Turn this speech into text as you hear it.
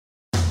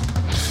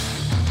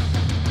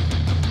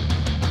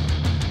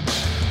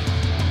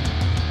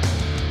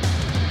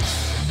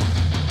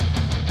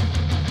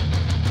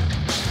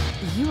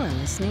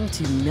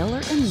listening to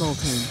Miller and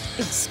Moulton,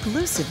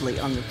 exclusively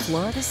on the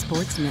Florida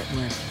Sports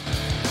Network.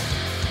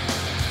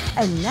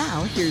 And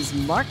now, here's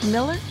Mark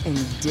Miller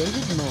and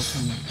David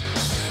Moulton.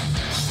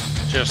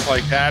 Just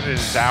like that, it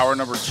is hour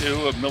number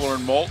 2 of Miller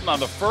and Moulton on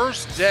the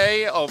first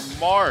day of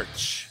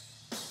March.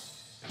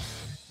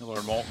 Miller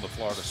and Moulton, the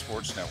Florida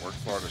Sports Network,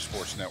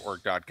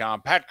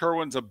 floridasportsnetwork.com. Pat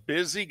Kirwan's a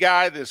busy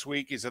guy this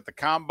week. He's at the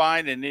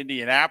Combine in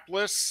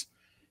Indianapolis.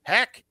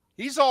 Heck,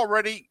 he's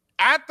already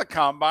at the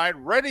Combine,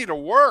 ready to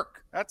work.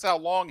 That's how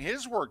long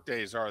his work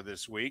days are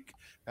this week.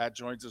 Pat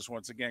joins us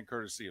once again,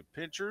 courtesy of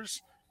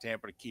Pinchers,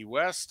 Tampa to Key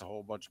West, a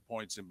whole bunch of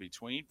points in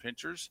between.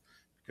 Pinchers,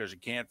 because you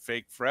can't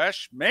fake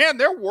fresh. Man,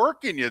 they're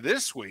working you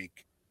this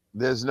week.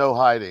 There's no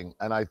hiding,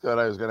 and I thought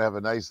I was going to have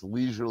a nice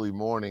leisurely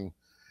morning,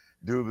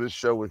 do this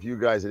show with you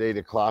guys at 8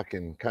 o'clock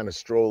and kind of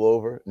stroll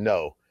over.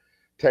 No.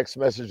 Text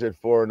message at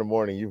 4 in the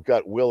morning. You've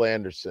got Will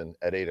Anderson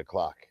at 8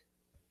 o'clock.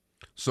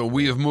 So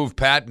we have moved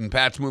Pat, and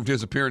Pat's moved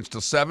his appearance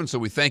till 7, so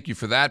we thank you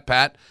for that,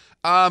 Pat.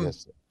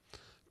 Yes.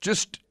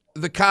 Just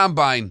the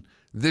Combine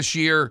this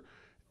year,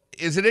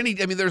 is it any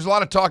 – I mean, there's a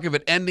lot of talk of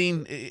it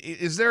ending.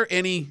 Is there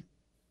any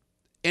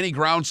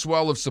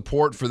groundswell of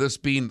support for this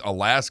being a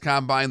last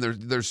Combine?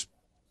 There's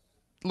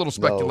a little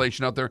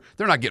speculation out there.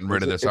 They're not getting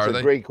rid of this, are they? It's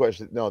a great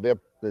question. No,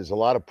 there's a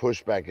lot of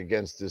pushback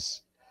against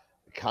this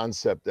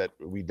concept that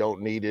we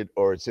don't need it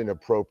or it's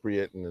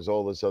inappropriate and there's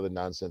all this other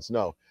nonsense.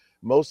 No.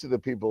 Most of the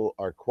people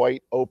are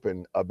quite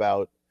open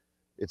about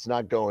it's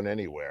not going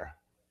anywhere.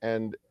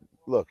 And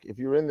look, if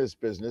you're in this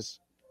business,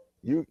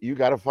 you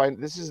got to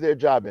find, this is their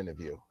job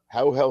interview.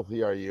 How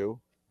healthy are you?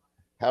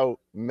 How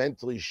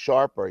mentally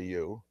sharp are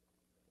you?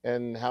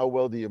 And how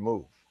well do you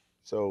move?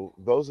 So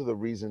those are the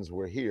reasons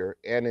we're here,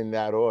 and in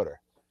that order.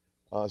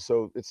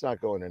 So it's not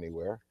going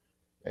anywhere.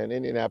 And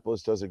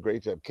Indianapolis does a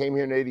great job. Came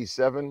here in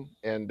 87,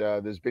 and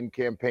there's been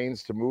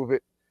campaigns to move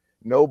it.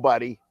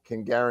 Nobody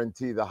can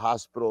guarantee the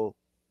hospital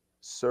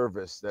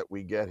service that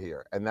we get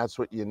here, and that's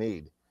what you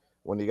need.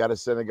 When you got to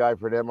send a guy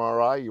for an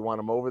MRI, you want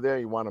him over there,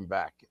 you want him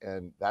back,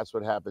 and that's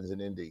what happens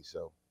in Indy.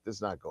 So this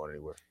is not going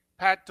anywhere.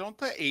 Pat, don't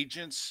the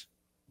agents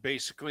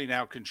basically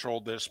now control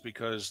this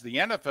because the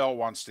NFL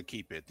wants to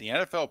keep it? The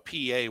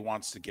NFLPA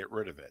wants to get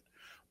rid of it.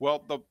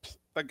 Well,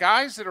 the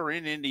guys that are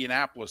in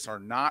Indianapolis are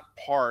not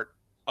part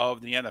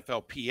of the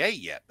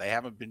NFLPA yet. They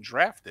haven't been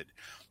drafted.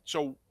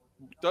 So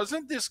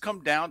doesn't this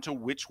come down to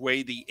which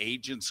way the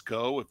agents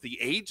go? If the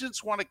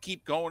agents want to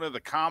keep going to the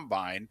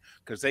Combine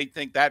because they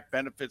think that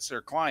benefits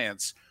their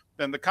clients,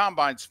 then the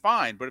Combine's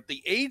fine. But if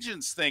the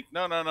agents think,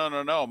 no,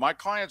 my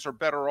clients are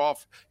better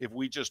off if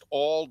we just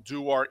all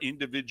do our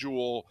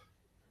individual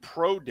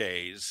pro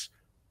days,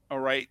 all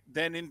right,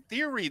 then in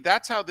theory,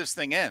 that's how this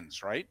thing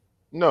ends, right?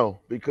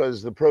 No,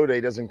 because the pro day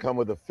doesn't come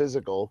with a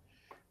physical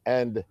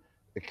and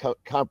a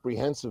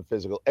comprehensive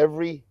physical.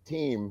 Every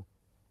team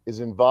is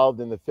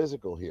involved in the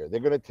physical here. They're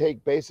going to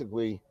take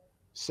basically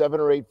 7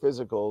 or 8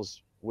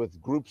 physicals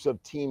with groups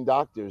of team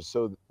doctors.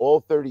 So all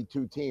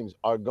 32 teams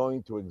are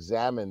going to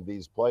examine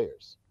these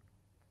players.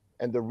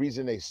 And the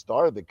reason they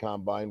started the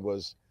Combine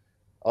was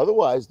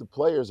otherwise the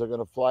players are going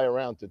to fly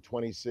around to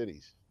 20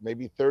 cities,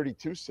 maybe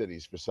 32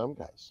 cities for some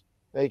guys.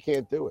 They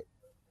can't do it.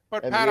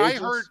 But And Pat, the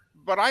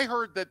I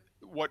heard that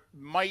what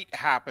might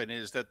happen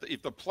is that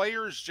if the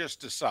players just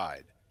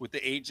decide with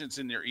the agents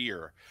in their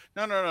ear,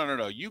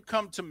 no, you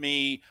come to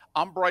me,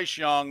 I'm Bryce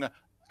Young,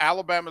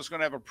 Alabama's going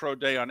to have a pro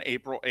day on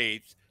April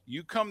 8th.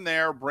 You come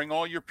there, bring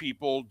all your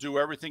people, do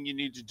everything you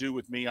need to do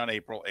with me on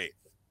April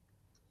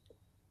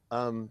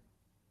 8th.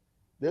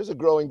 There's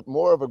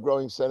more of a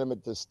growing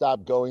sentiment to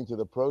stop going to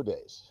the pro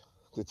days,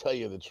 to tell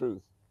you the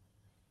truth.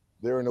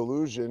 They're an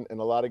illusion, and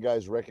a lot of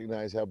guys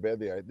recognize how bad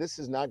they are. This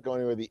is not going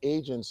anywhere. The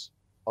agents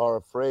are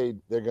afraid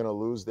they're going to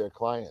lose their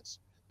clients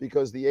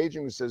because the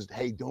agent who says,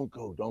 hey, don't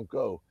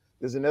go.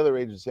 There's another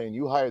agent saying,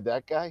 you hired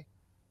that guy?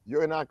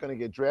 You're not going to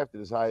get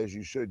drafted as high as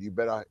you should. You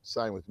better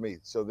sign with me.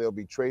 So they'll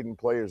be trading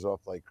players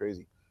off like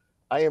crazy.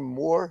 I am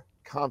more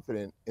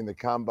confident in the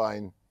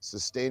Combine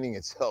sustaining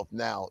itself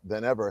now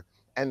than ever.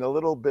 And a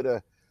little bit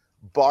of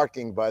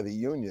barking by the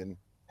union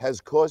has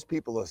caused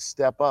people to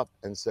step up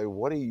and say,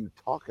 what are you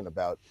talking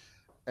about?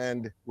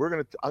 And I'm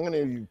going to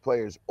interview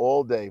players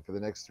all day for the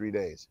next 3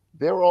 days.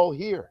 They're all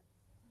here.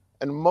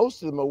 And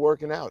most of them are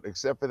working out,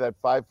 except for that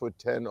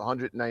 5'10",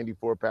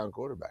 194-pound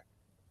quarterback.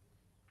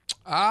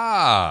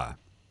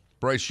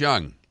 Bryce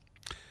Young.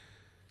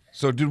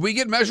 So did we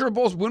get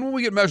measurables? When will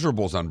we get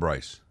measurables on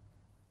Bryce?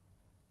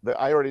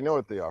 I already know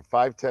what they are.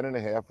 5'10 and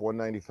a half,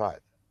 195.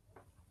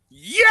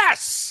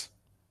 Yes!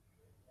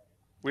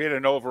 We had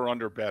an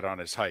over-under bet on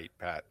his height,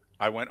 Pat.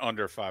 I went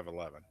under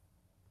 5'11".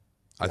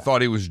 I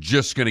thought he was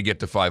just going to get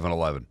to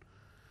 5'11".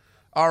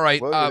 All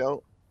right.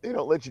 Well, they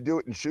don't let you do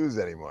it in shoes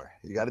anymore.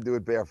 You got to do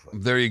it barefoot.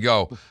 There you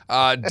go.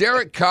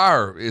 Derek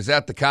Carr is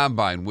at the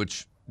Combine,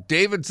 which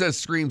David says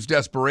screams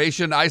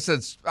desperation. I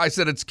said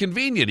it's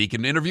convenient. He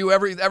can interview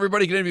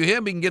everybody can interview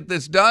him. He can get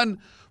this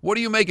done. What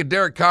do you make of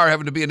Derek Carr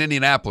having to be in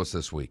Indianapolis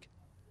this week?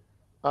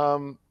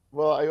 Well,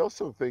 I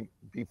also think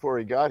before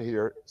he got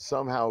here,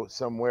 somehow,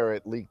 somewhere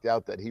it leaked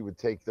out that he would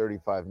take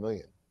 $35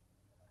 million.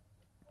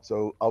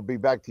 So I'll be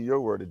back to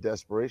your word of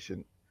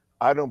desperation.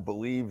 I don't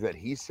believe that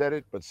he said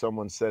it, but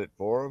someone said it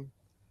for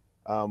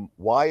him.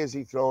 Why is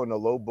he throwing a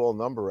low ball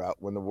number out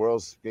when the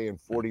world's paying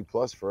 40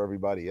 plus for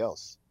everybody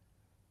else?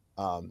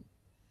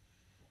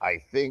 I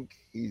think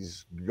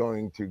he's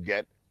going to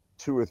get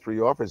 2 or 3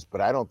 offers, but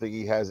I don't think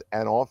he has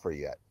an offer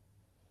yet.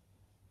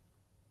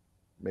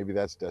 Maybe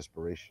that's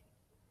desperation.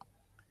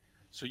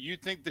 So you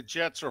think the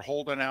Jets are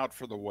holding out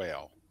for the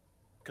whale?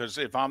 Because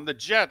if I'm the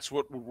Jets,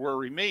 what would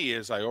worry me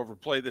is I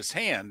overplay this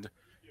hand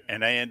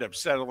and I end up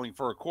settling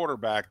for a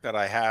quarterback that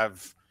I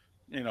have,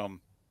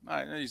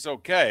 he's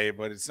okay,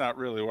 but it's not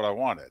really what I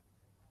wanted.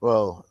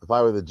 Well, if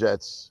I were the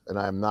Jets, and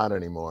I'm not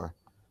anymore,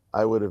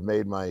 I would have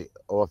made my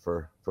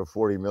offer for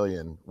 $40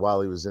 million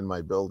while he was in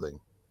my building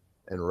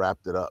and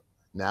wrapped it up.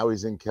 Now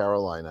he's in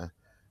Carolina,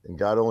 and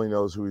God only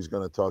knows who he's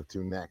going to talk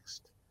to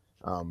next.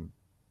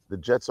 The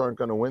Jets aren't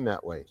going to win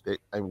that way. They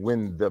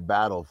win the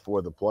battle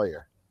for the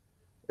player.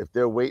 If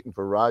they're waiting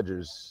for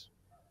Rodgers,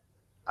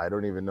 I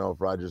don't even know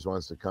if Rodgers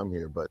wants to come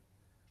here. But,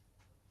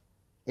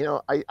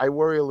 I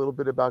worry a little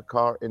bit about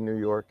Carr in New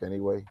York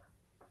anyway.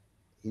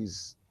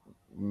 He's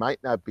might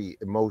not be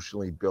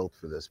emotionally built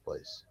for this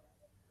place.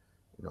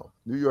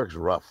 New York's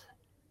rough.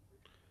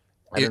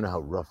 I don't know how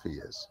rough he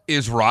is.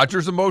 Is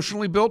Rodgers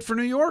emotionally built for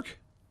New York?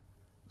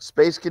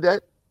 Space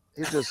Cadet?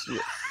 He's just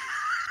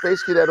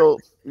Space Cadet will,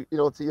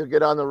 you'll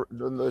get on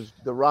the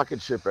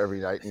rocket ship every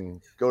night and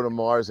go to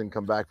Mars and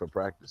come back for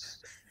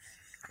practice.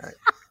 Right.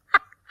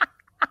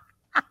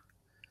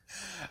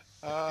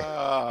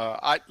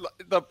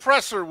 The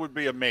presser would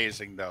be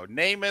amazing, though.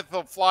 Namath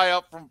will fly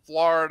up from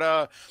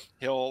Florida.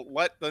 He'll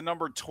let the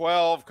number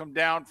 12 come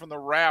down from the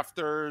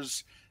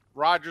rafters.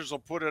 Rodgers will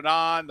put it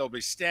on. They'll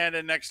be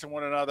standing next to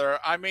one another.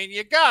 I mean,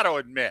 you got to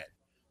admit,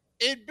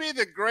 it'd be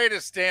the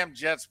greatest damn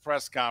Jets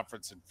press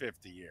conference in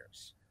 50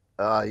 years.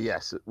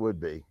 Yes, it would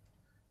be.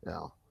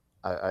 Now,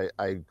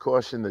 I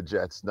caution the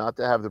Jets not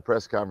to have the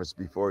press conference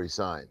before he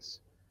signs,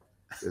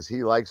 because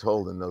he likes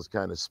holding those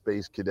kind of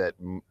Space Cadet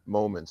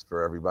moments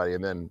for everybody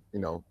and then,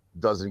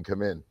 doesn't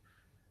come in.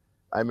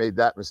 I made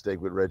that mistake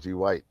with Reggie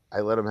White.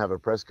 I let him have a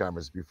press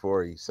conference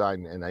before he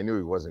signed, and I knew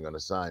he wasn't going to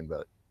sign,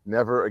 but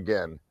never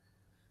again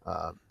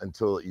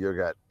until you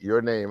got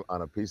your name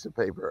on a piece of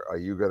paper are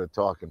you going to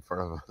talk in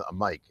front of a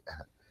mic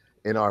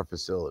in our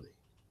facility.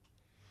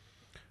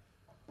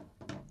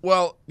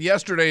 Well,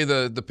 yesterday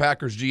the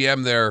Packers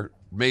GM there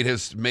made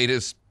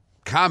his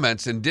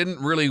comments and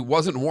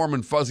wasn't warm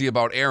and fuzzy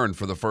about Aaron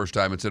for the first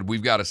time and said,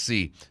 we've got to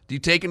see. Do you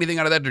take anything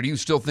out of that, or do you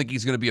still think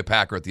he's going to be a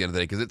Packer at the end of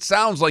the day? Because it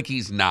sounds like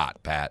he's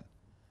not, Pat.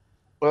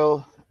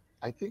 Well,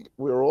 I think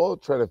we're all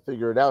trying to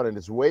figure it out, and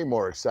it's way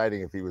more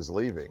exciting if he was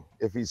leaving.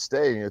 If he's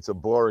staying, it's a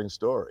boring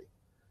story.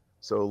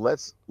 So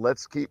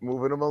let's keep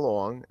moving him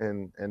along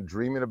and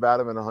dreaming about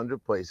him in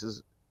 100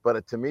 places.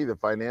 But to me, the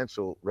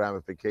financial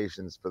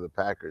ramifications for the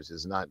Packers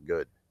is not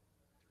good.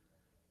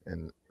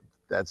 And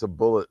that's a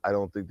bullet I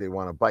don't think they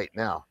want to bite.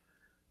 Now,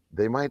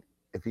 they might,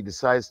 if he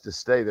decides to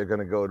stay, they're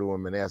going to go to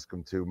him and ask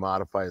him to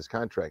modify his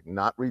contract,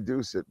 not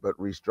reduce it, but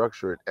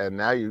restructure it. And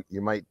now you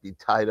might be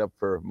tied up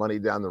for money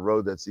down the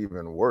road that's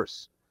even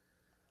worse.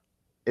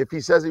 If he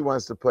says he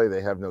wants to play,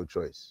 they have no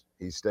choice.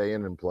 He's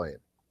staying and playing.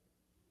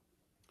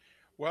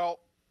 Well,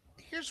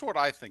 here's what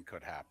I think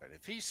could happen.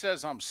 If he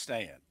says, I'm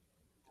staying,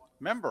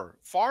 remember,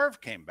 Favre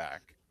came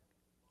back,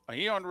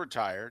 he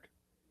unretired,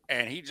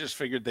 and he just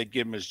figured they'd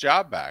give him his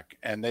job back.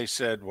 And they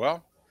said,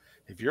 well,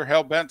 if you're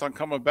hell-bent on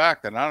coming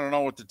back, then I don't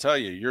know what to tell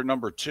you. You're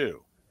number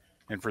 2.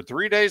 And for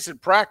 3 days in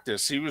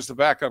practice, he was the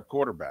backup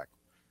quarterback.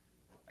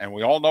 And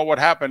we all know what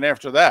happened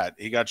after that.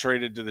 He got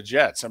traded to the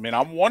Jets. I mean,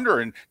 I'm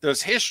wondering,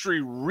 does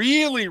history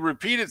really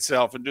repeat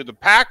itself? And do the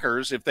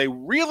Packers, if they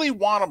really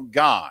want him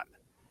gone,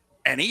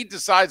 and he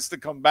decides to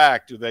come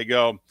back, do they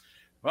go,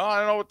 well, I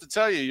don't know what to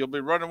tell you. You'll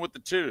be running with the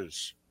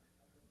 2s.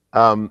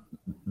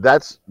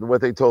 That's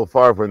what they told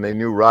Favre when they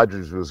knew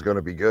Rodgers was going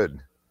to be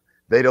good.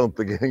 They don't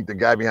think the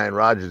guy behind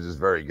Rodgers is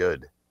very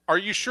good. Are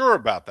you sure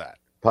about that?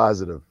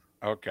 Positive.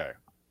 Okay.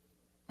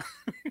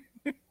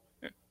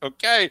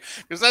 Okay,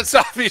 because that's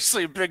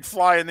obviously a big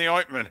fly in the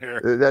ointment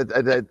here.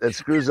 That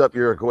screws up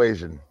your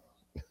equation.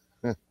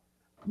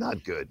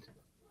 Not good.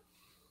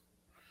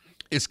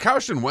 Is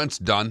Carson Wentz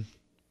done?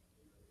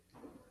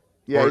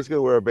 Yeah, he's going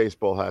to wear a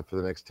baseball hat for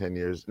the next 10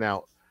 years.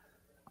 Now,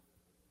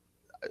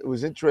 it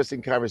was an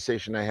interesting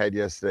conversation I had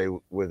yesterday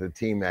with a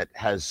team that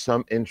has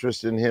some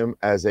interest in him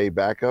as a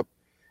backup,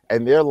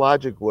 and their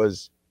logic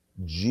was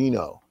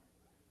Geno.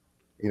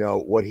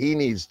 What he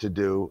needs to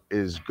do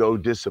is go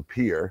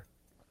disappear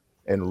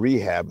and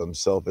rehab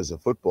himself as a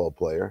football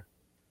player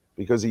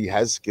because he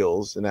has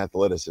skills and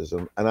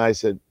athleticism. And I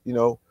said,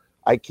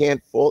 I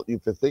can't fault you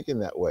for thinking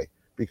that way,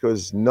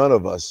 because none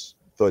of us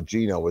thought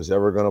Geno was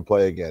ever going to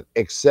play again,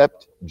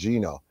 except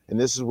Geno. And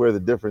this is where the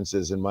difference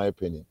is, in my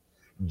opinion.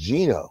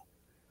 Geno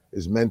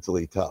is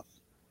mentally tough,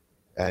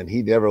 and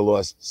he never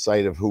lost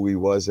sight of who he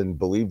was and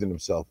believed in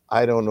himself.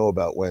 I don't know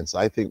about Wentz.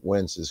 I think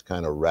Wentz is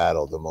kind of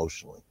rattled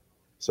emotionally.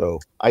 So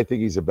I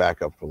think he's a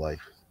backup for life.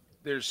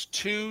 There's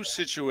 2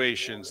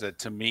 situations that,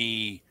 to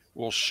me,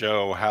 will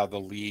show how the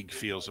league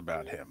feels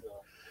about him.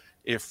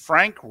 If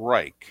Frank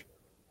Reich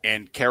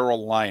and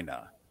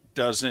Carolina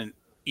doesn't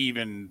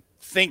even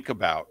think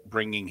about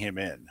bringing him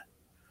in,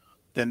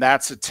 then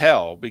that's a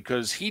tell,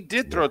 because he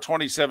did throw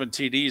 27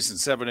 TDs and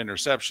 7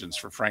 interceptions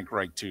for Frank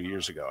Reich 2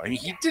 years ago. I mean,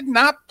 he did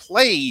not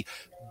play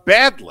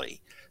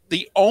badly.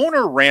 The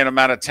owner ran him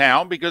out of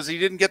town because he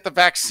didn't get the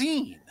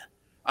vaccine.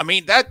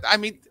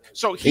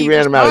 So he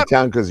ran him out of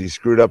town because he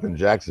screwed up in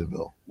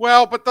Jacksonville.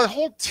 Well, but the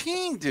whole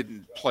team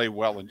didn't play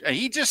well. And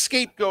he just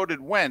scapegoated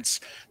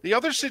Wentz. The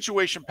other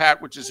situation, Pat,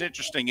 which is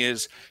interesting,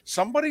 is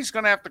somebody's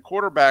going to have to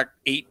quarterback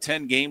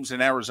 8-10 games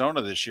in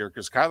Arizona this year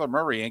because Kyler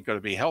Murray ain't going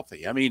to be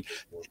healthy. I mean,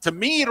 to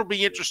me, it'll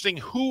be interesting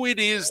who it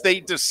is they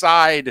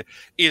decide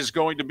is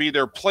going to be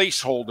their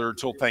placeholder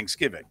till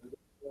Thanksgiving.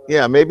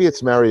 Yeah, maybe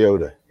it's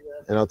Mariota,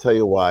 and I'll tell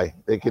you why.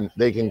 They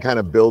can kind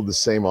of build the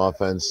same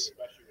offense.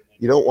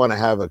 You don't want to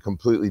have a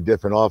completely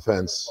different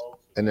offense,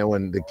 and then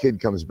when the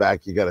kid comes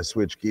back, you got to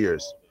switch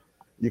gears.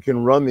 You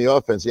can run the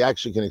offense. You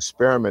actually can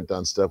experiment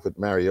on stuff with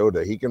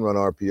Mariota. He can run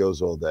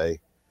RPOs all day,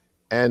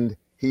 and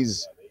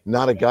he's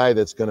not a guy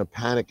that's going to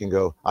panic and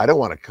go, I don't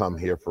want to come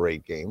here for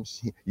 8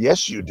 games.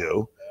 Yes, you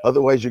do.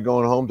 Otherwise, you're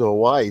going home to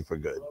Hawaii for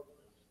good.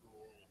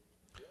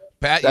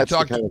 Pat, that's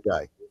the kind of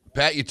guy.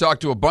 Pat, you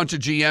talked to a bunch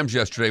of GMs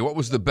yesterday. What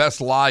was the best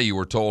lie you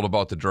were told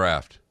about the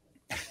draft?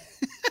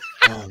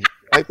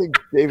 I think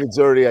David's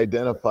already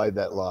identified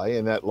that lie,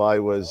 and that lie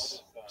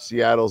was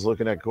Seattle's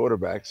looking at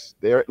quarterbacks.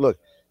 They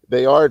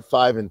are at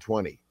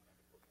 5-20,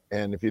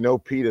 and if you know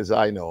Pete as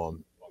I know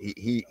him,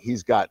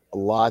 he's got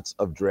lots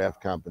of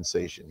draft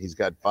compensation. He's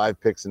got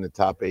 5 picks in the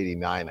top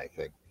 89, I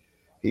think.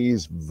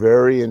 He's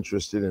very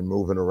interested in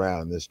moving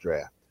around in this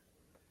draft.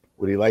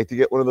 Would he like to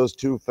get one of those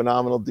 2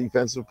 phenomenal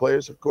defensive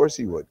players? Of course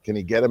he would. Can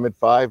he get him at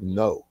 5?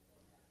 No.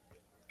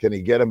 Can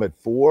he get him at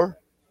 4?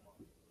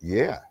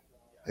 Yeah.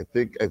 I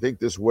think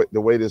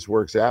the way this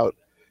works out,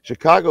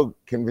 Chicago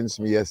convinced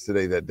me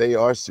yesterday that they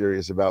are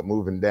serious about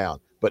moving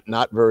down, but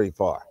not very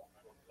far.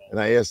 And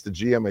I asked the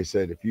GM, I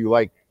said, if you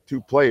like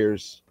 2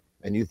 players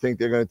and you think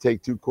they're going to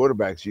take 2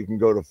 quarterbacks, you can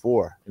go to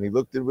 4. And he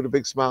looked at it with a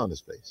big smile on his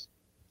face.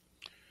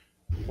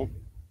 Well,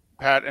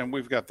 Pat, and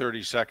we've got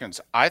 30 seconds.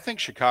 I think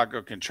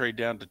Chicago can trade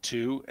down to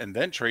 2 and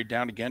then trade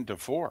down again to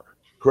 4.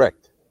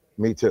 Correct.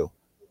 Me too.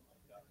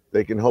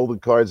 They can hold the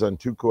cards on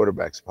 2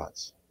 quarterback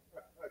spots.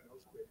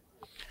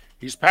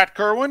 He's Pat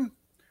Kirwan.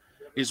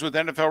 He's with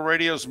NFL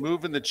Radio's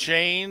Moving the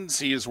Chains.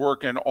 He is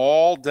working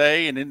all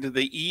day and into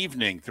the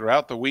evening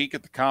throughout the week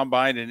at the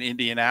Combine in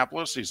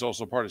Indianapolis. He's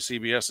also part of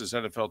CBS's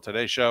NFL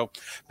Today show.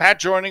 Pat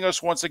joining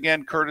us once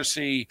again,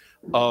 courtesy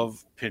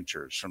of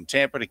Pinchers. From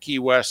Tampa to Key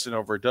West and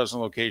over a dozen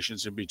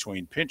locations in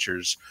between.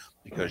 Pinchers,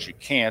 because you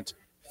can't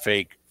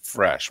fake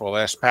fresh. We'll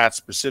ask Pat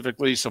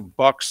specifically some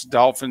Bucks,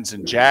 Dolphins,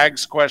 and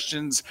Jags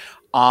questions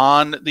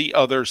on the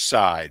other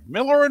side.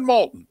 Miller and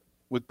Moulton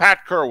with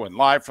Pat Kirwan,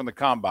 live from the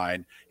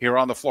Combine here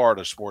on the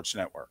Florida Sports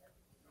Network.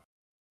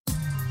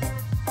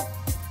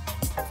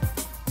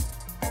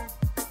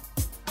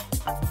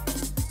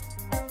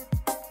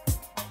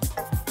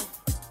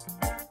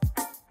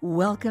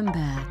 Welcome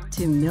back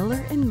to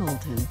Miller and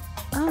Moulton,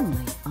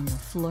 only on the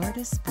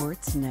Florida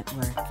Sports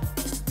Network.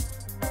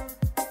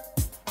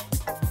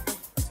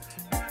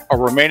 Our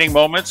remaining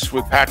moments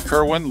with Pat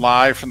Kirwan,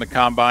 live from the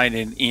Combine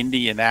in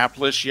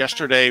Indianapolis.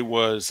 Yesterday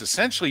was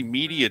essentially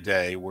media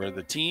day, where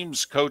the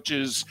teams,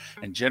 coaches,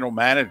 and general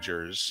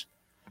managers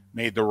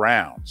made the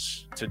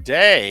rounds.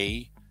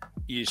 Today,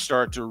 you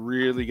start to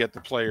really get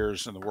the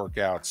players and the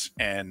workouts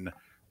and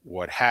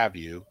what have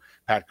you.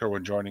 Pat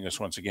Kirwan joining us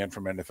once again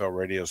from NFL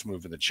Radio's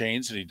Moving the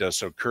Chains, and he does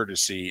so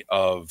courtesy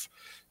of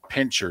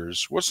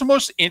Pinchers. What's the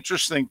most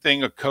interesting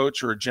thing a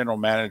coach or a general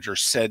manager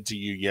said to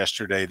you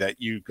yesterday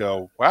that you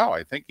go, wow,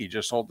 I think he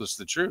just told us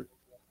the truth?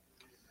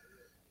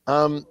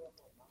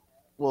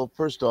 Well,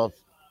 first off,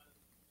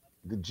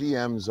 the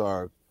GMs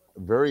are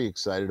very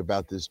excited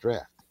about this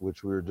draft,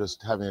 which we were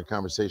just having a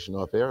conversation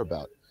off air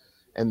about.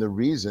 And the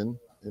reason,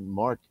 and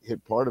Mark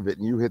hit part of it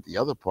and you hit the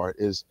other part,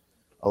 is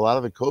a lot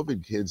of the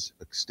COVID kids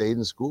stayed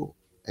in school,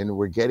 and the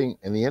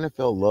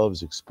NFL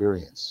loves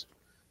experience.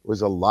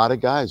 Was a lot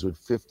of guys with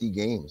 50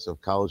 games of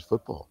college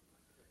football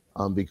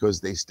because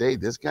they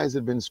stayed. These guys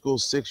had been in school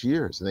 6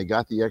 years, and they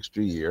got the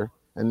extra year,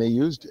 and they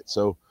used it.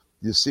 So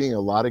you're seeing a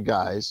lot of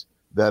guys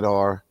that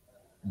are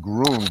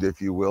groomed,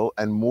 if you will,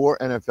 and more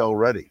NFL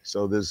ready.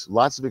 So there's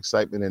lots of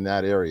excitement in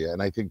that area,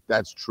 and I think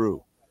that's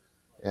true.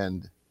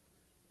 And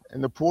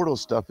the portal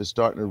stuff is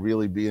starting to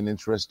really be an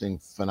interesting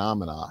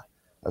phenomena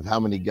of how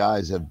many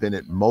guys have been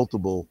at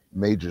multiple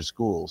major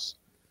schools.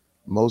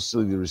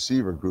 Mostly the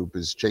receiver group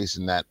is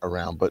chasing that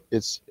around, but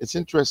it's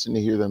interesting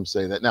to hear them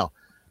say that. Now,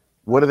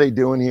 what are they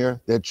doing here?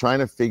 They're trying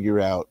to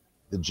figure out,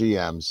 the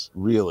GMs,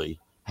 really,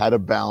 how to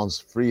balance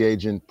free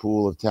agent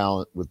pool of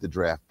talent with the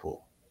draft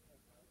pool.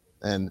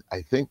 And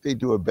I think they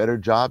do a better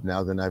job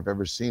now than I've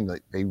ever seen.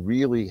 Like, they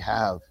really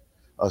have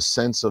a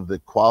sense of the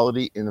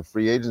quality in the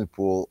free agent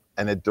pool,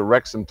 and it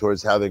directs them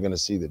towards how they're going to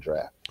see the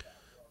draft.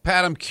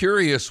 Pat, I'm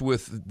curious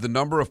with the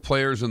number of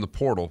players in the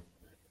portal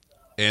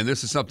and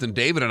this is something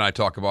David and I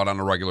talk about on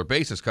a regular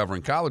basis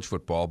covering college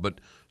football, but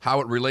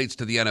how it relates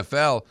to the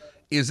NFL.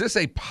 Is this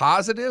a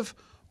positive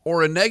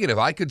or a negative?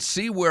 I could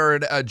see where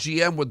a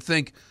GM would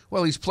think,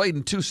 well, he's played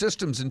in 2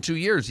 systems in 2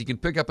 years. He can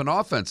pick up an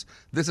offense.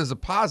 This is a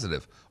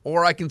positive.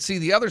 Or I can see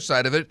the other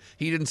side of it.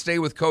 He didn't stay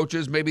with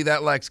coaches. Maybe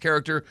that lacks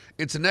character.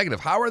 It's a negative.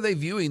 How are they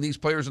viewing these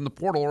players in the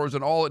portal, or is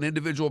it all an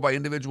individual by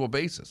individual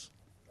basis?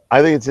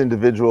 I think it's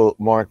individual,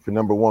 Mark, for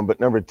number one. But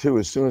number two,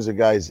 as soon as a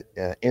guy's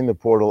in the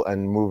portal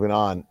and moving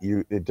on,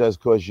 it does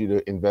cause you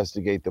to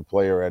investigate the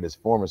player at his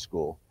former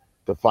school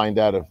to find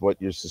out if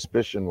what your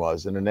suspicion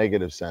was in a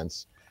negative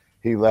sense.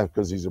 He left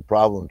because he's a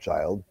problem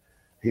child.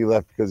 He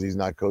left because he's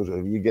not coaching.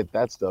 If you get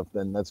that stuff,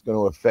 then that's going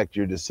to affect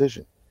your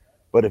decision.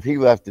 But if he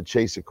left to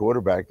chase a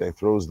quarterback that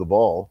throws the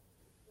ball,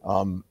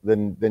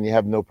 then you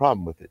have no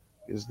problem with it.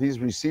 Because these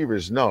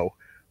receivers know.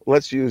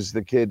 Let's use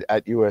the kid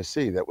at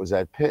USC that was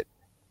at Pitt.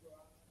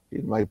 He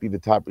might be the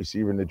top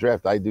receiver in the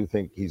draft. I do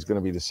think he's going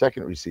to be the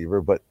second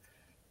receiver, but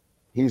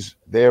he's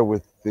there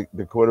with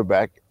the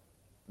quarterback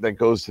that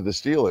goes to the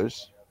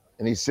Steelers,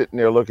 and he's sitting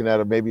there looking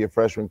at maybe a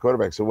freshman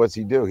quarterback. So what's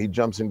he do? He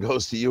jumps and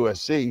goes to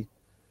USC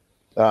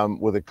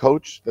with a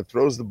coach that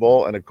throws the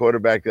ball and a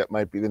quarterback that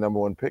might be the number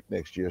 1 pick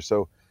next year.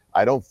 So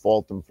I don't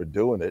fault him for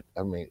doing it.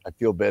 I mean, I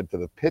feel bad for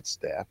the Pitt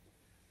staff,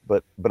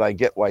 but I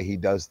get why he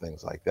does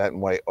things like that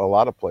and why a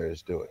lot of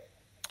players do it.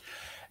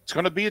 It's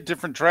going to be a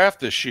different draft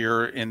this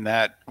year in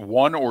that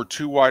 1 or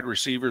 2 wide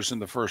receivers in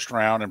the first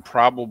round and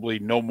probably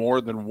no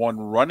more than 1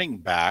 running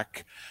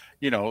back,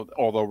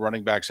 although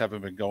running backs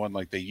haven't been going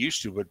like they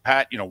used to. But,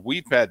 Pat,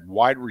 we've had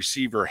wide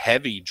receiver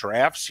heavy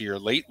drafts here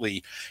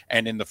lately.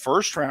 And in the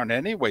first round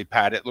anyway,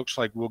 Pat, it looks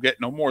like we'll get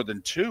no more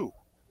than 2.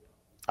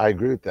 I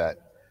agree with that.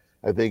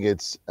 I think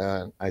it's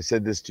I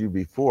said this to you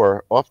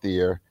before off the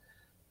air.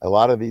 A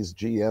lot of these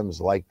GMs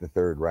like the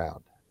 3rd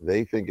round.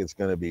 They think it's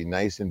going to be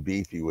nice and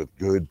beefy with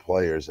good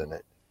players in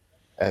it.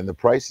 And the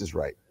price is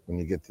right when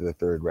you get to the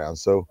 3rd round.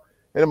 So,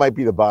 and it might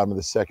be the bottom of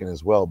the 2nd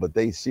as well, but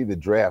they see the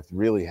draft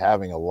really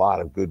having a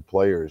lot of good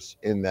players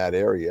in that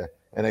area.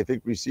 And I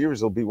think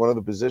receivers will be one of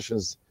the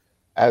positions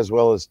as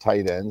well as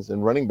tight ends.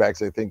 And running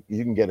backs, I think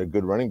you can get a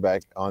good running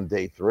back on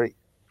day 3.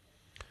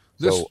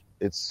 So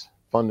it's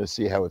fun to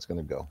see how it's going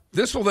to go.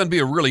 This will then be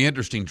a really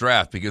interesting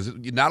draft because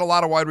not a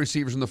lot of wide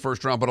receivers in the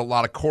first round, but a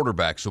lot of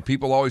quarterbacks. So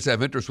people always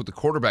have interest with the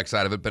quarterback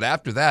side of it. But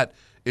after that,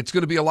 it's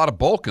going to be a lot of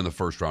bulk in the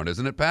first round,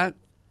 isn't it, Pat?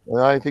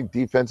 Well, I think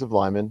defensive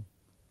linemen.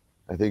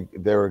 I think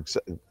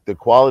the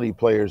quality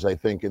players, I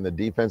think, in the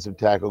defensive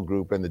tackle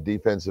group and the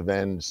defensive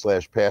end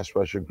 / pass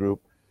rusher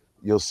group,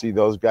 you'll see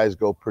those guys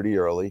go pretty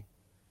early.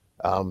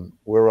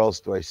 Where else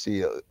do I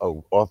see?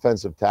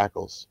 Offensive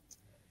tackles.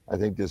 I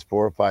think there's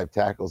 4 or 5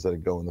 tackles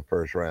that go in the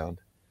first round.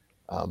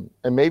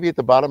 And maybe at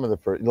the bottom of the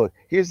first. Look,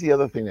 here's the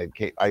other thing that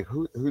came.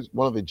 Who's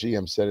one of the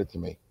GMs said it to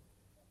me.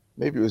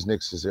 Maybe it was Nick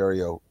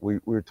Cesario. We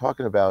were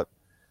talking about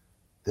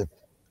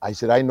I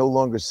said, I no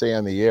longer say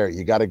on the air,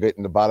 you got to get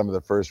in the bottom of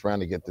the first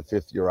round to get the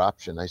 5th-year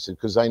option. I said,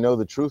 because I know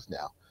the truth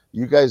now.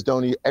 You guys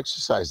don't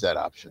exercise that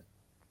option.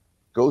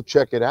 Go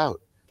check it out.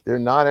 They're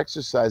not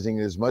exercising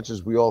it as much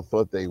as we all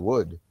thought they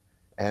would.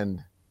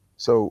 And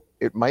so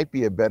it might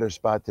be a better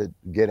spot to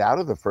get out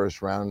of the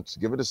first round, to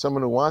give it to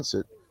someone who wants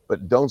it,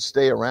 but don't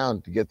stay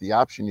around to get the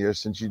option year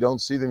since you don't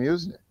see them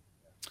using it.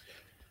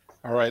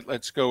 All right,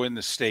 let's go in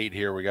the state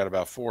here. We got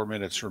about 4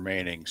 minutes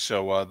remaining.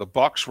 So the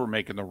Bucks were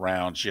making the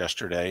rounds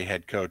yesterday,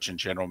 head coach and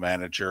general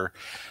manager,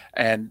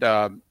 and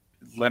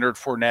Leonard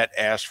Fournette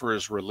asked for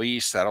his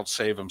release. That'll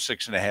save him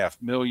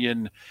 $6.5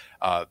 million.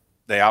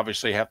 They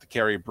obviously have to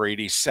carry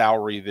Brady's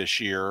salary this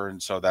year,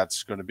 and so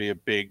that's going to be a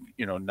big,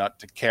 nut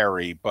to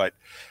carry. But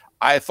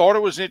I thought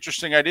it was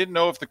interesting. I didn't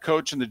know if the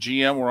coach and the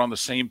GM were on the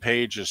same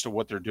page as to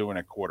what they're doing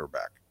at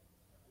quarterback.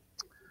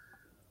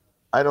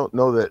 I don't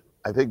know that.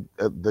 I think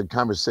the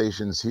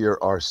conversations here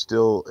are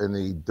still in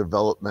the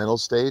developmental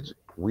stage.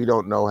 We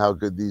don't know how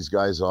good these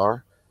guys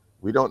are.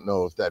 We don't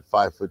know if that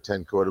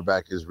 5'10"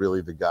 quarterback is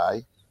really the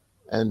guy.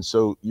 And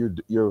so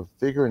you're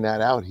figuring that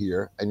out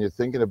here, and you're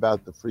thinking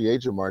about the free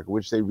agent market,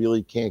 which they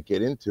really can't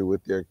get into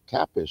with their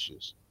cap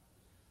issues.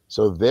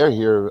 So they're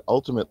here.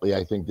 Ultimately,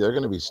 I think they're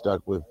going to be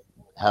stuck with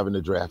having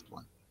to draft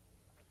one.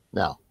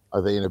 Now,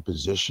 are they in a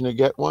position to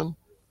get one?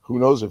 Who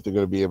knows if they're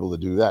going to be able to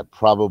do that?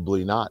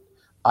 Probably not.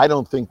 I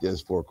don't think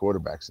there's 4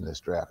 quarterbacks in this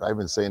draft. I've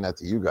been saying that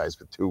to you guys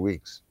for 2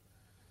 weeks.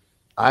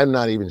 I'm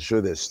not even sure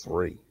there's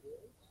 3.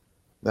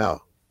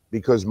 Now,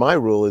 because my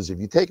rule is if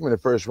you take him in the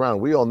first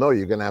round, we all know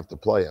you're going to have to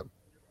play him.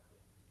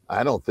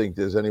 I don't think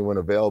there's anyone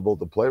available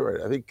to play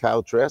right. I think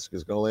Kyle Trask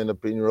is going to end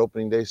up being your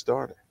opening day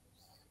starter.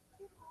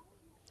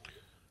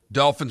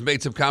 Dolphins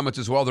made some comments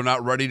as well. They're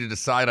not ready to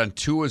decide on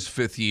Tua's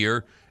 5th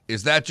year.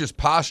 Is that just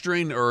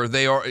posturing, or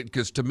they are?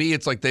 Because to me,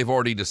 it's like they've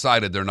already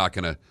decided they're not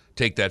going to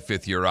take that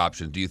 5th-year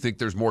option. Do you think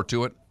there's more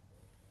to it?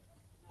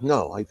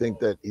 No, I think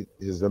that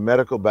the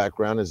medical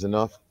background is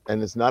enough,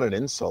 and it's not an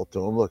insult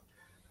to him. Look,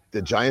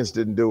 the Giants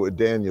didn't do it with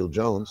Daniel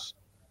Jones,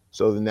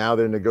 so now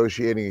they're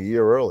negotiating a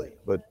year early.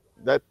 But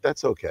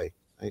that's okay.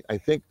 I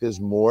think there's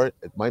more.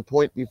 At my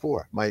point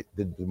before,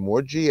 the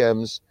more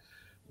GMs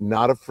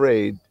not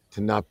afraid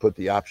to not put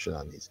the option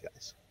on these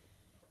guys.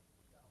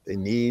 They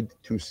need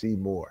to see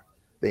more.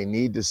 They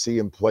need to see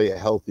him play a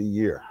healthy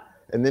year.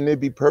 And then they'd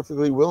be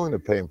perfectly willing to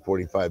pay him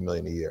 $45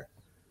 million a year.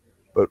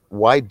 But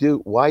why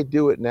do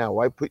it now?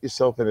 Why put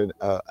yourself in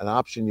an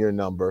option year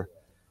number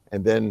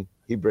and then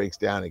he breaks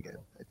down again?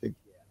 I think,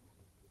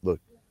 look,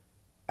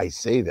 I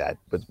say that,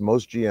 but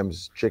most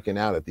GMs chicken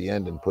out at the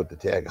end and put the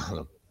tag on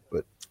him.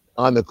 But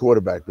on the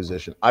quarterback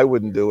position, I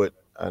wouldn't do it,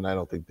 and I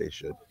don't think they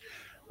should.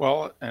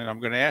 Well, and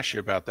I'm going to ask you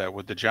about that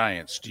with the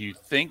Giants. Do you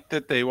think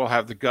that they will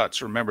have the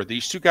guts? Remember,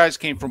 these two guys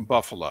came from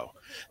Buffalo.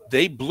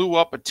 They blew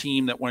up a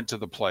team that went to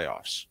the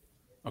playoffs,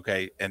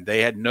 okay? And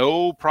they had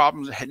no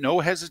problems, had no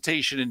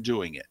hesitation in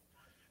doing it.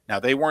 Now,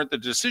 they weren't the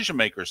decision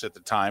makers at the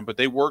time, but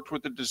they worked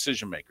with the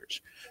decision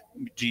makers.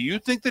 Do you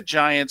think the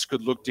Giants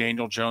could look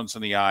Daniel Jones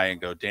in the eye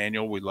and go,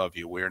 Daniel, we love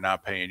you. We're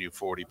not paying you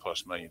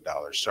 $40+ million.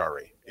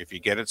 Sorry. If you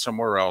get it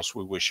somewhere else,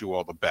 we wish you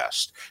all the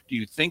best. Do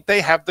you think they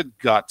have the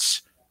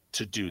guts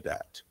to do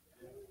that?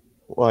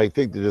 Well, I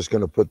think they're just going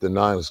to put the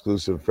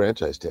non-exclusive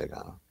franchise tag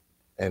on him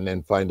and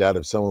then find out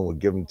if someone would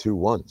give him 2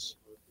 1s.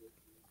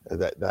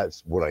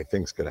 That's what I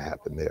think is going to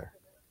happen there.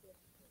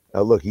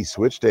 Now, look, he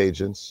switched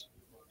agents.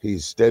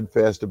 He's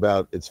steadfast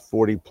about it's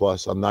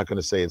 40+. I'm not going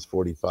to say it's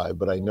 45,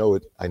 but I know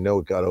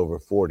it got over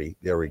 40,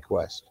 their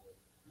request.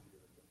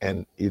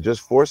 And you're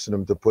just forcing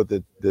them to put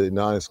the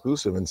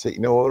non-exclusive and say, you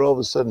know what, all of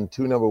a sudden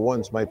 2 number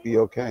 1s might be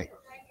okay.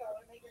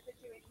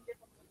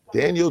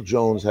 Daniel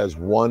Jones has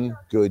 1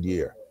 good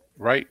year.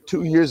 Right.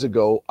 2 years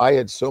ago, I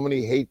had so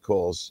many hate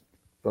calls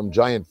from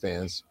Giant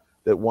fans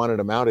that wanted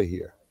him out of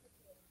here.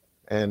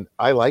 And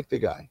I like the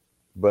guy,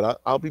 but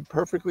I'll be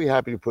perfectly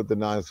happy to put the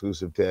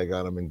non-exclusive tag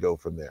on him and go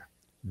from there.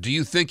 Do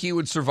you think he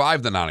would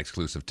survive the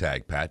non-exclusive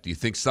tag, Pat? Do you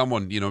think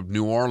someone,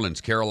 New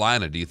Orleans,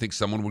 Carolina, do you think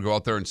someone would go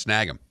out there and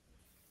snag him?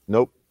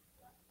 Nope.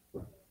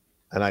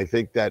 And I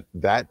think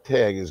that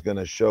tag is going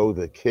to show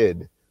the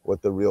kid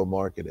what the real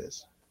market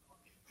is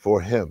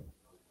for him.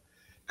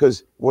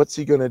 Because what's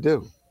he going to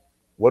do?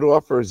 What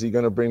offer is he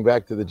going to bring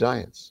back to the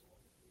Giants?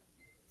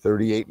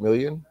 $38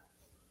 million?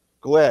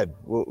 Glad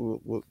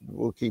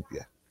we'll keep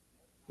you.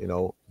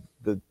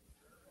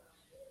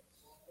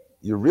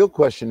 Your real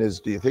question is,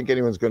 do you think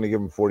anyone's going to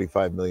give him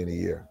 $45 million a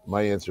year?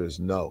 My answer is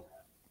no.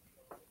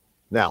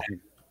 Now,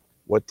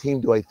 what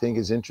team do I think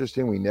is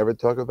interesting? We never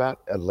talk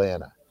about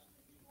Atlanta.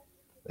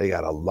 They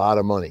got a lot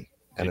of money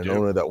and an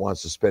owner that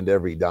wants to spend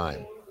every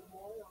dime.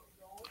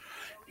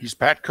 He's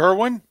Pat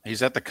Kirwan.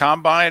 He's at the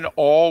Combine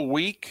all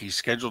week. He's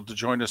scheduled to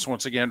join us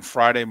once again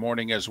Friday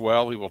morning as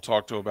well. He will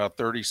talk to about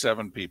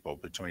 37 people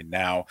between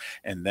now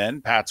and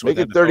then. Pat's Make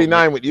it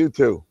 39 with you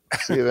two.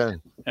 See you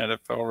then.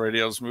 NFL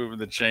Radio's moving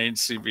the chain.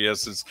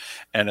 CBS's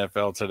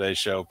NFL Today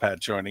show. Pat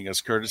joining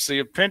us courtesy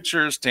of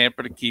Pinchers,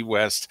 Tampa to Key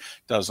West.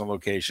 Dozen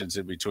locations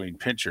in between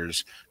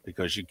Pinchers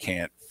because you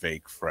can't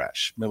fake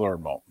fresh. Miller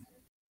and Moulton.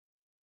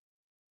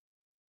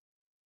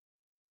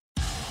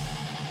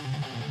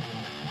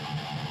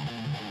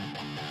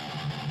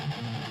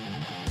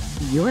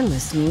 You're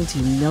listening to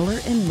Miller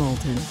and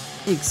Moulton,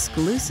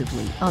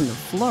 exclusively on the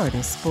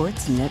Florida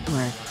Sports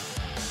Network.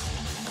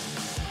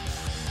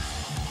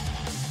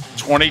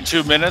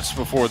 22 minutes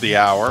before the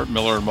hour.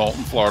 Miller and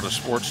Moulton, Florida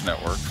Sports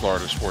Network,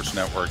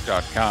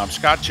 floridasportsnetwork.com.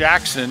 Scott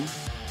Jackson,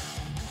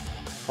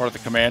 part of the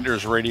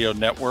Commanders Radio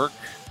Network.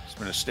 He's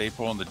been a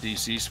staple in the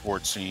D.C.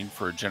 sports scene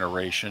for a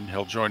generation.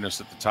 He'll join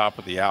us at the top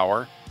of the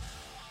hour.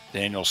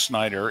 Daniel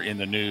Snyder in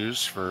the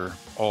news for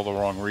all the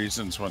wrong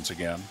reasons once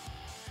again.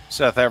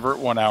 Seth Everett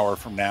 1 hour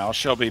from now.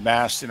 Shelby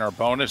Mast in our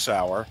bonus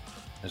hour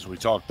as we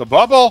talk the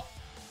bubble.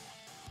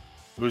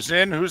 Who's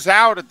in, who's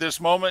out at this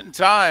moment in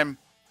time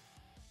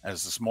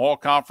as the small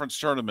conference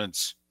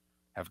tournaments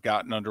have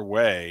gotten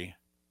underway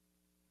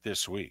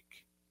this week.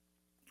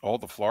 All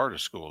the Florida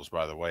schools,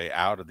 by the way,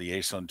 out of the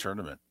ASUN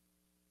tournament.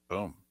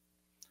 Boom.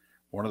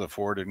 One of the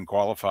 4 didn't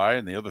qualify,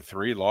 and the other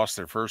 3 lost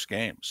their first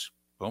games.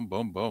 Boom,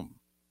 boom, boom.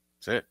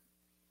 That's it.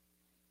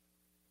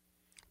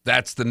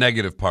 That's the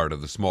negative part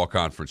of the small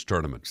conference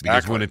tournament. Exactly.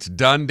 Because when it's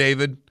done,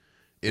 David,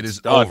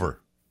 it's done.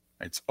 over.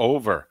 It's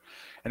over.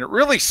 And it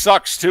really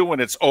sucks, too, when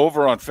it's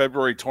over on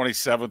February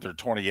 27th or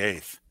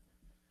 28th.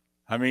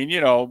 I mean,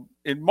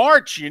 in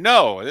March,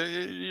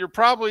 you're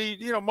probably,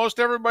 most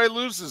everybody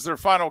loses their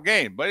final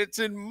game. But it's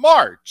in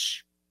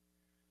March.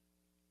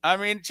 I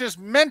mean, just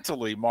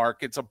mentally,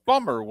 Mark, it's a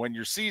bummer when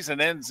your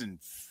season ends in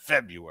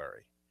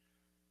February.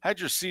 How'd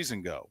your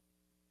season go?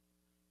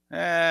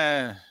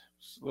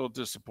 It's a little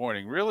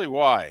disappointing. Really?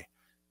 Why?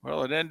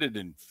 Well, it ended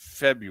in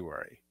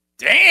February.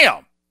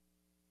 Damn!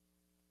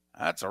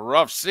 That's a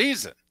rough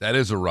season. That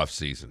is a rough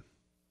season.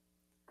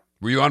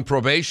 Were you on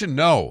probation?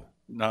 No.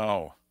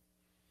 No.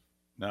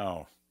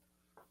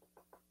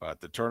 But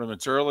the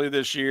tournament's early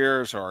this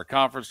year, so our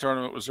conference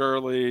tournament was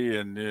early,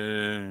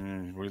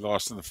 and we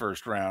lost in the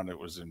first round. It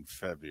was in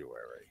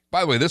February.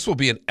 By the way, this will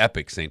be an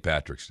epic St.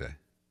 Patrick's Day.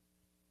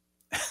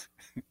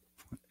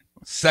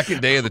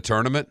 Second day of the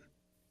tournament.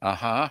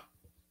 Uh-huh.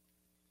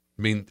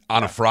 I mean,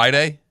 on a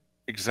Friday?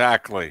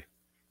 Exactly.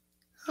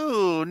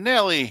 Ooh,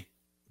 Nelly.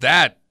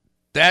 That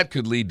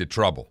could lead to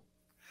trouble.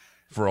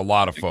 for a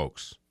lot of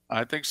folks.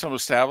 I think some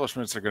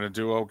establishments are going to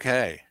do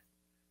okay.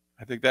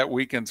 I think that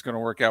weekend's going to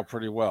work out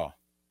pretty well.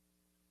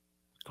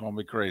 Call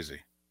me crazy.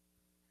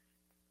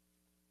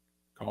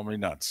 Call me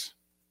nuts.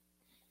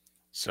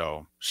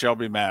 So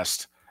Shelby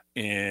Mast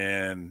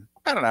in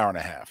about an hour and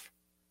a half.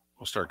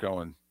 We'll start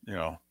going,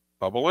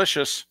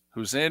 Bubblicious.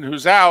 Who's in,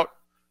 who's out?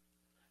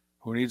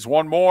 Who needs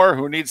one more?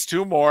 Who needs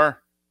two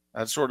more?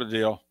 That sort of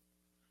deal.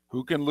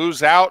 Who can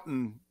lose out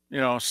and,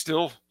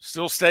 still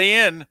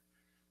stay in?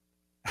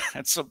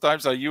 That's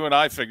sometimes how you and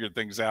I figure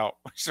things out.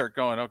 We start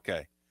going,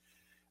 okay,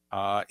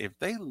 if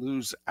they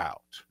lose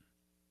out,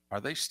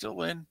 are they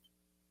still in?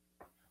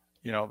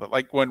 But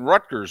like when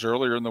Rutgers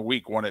earlier in the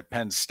week won at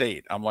Penn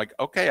State, I'm like,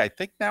 okay, I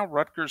think now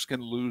Rutgers can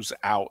lose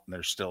out and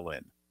they're still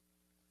in.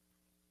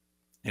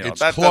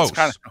 It's close.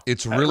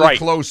 It's really right.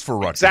 close for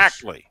Rutgers.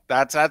 Exactly.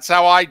 That's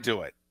how I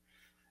do it.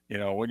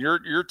 When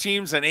your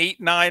team's an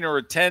 8, 9, or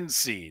a 10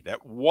 seed,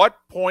 at what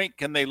point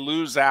can they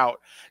lose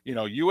out?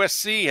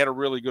 USC had a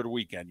really good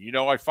weekend.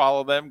 I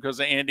follow them because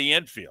of Andy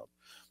Enfield.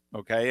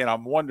 Okay, and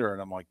I'm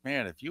wondering, I'm like,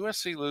 man, if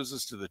USC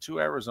loses to the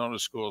 2 Arizona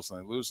schools and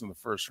they lose in the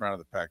first round of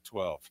the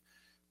Pac-12,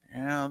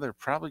 they're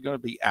probably going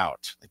to be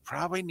out. They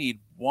probably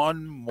need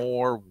one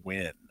more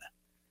win,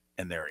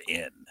 and they're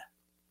in.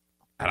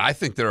 And I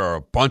think there are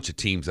a bunch of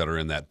teams that are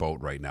in that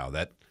boat right now.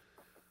 That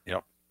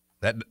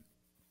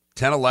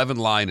 10-11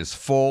 line is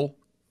full,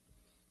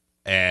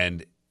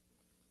 and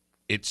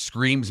it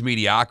screams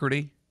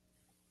mediocrity.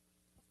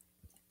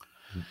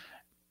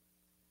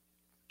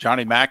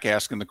 Johnny Mack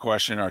asking the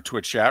question in our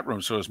Twitch chat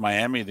room, so is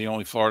Miami the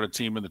only Florida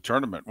team in the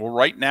tournament? Well,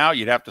 right now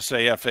you'd have to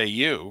say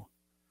FAU,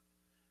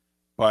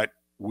 but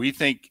we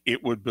think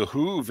it would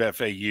behoove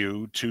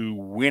FAU to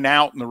win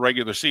out in the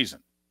regular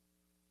season.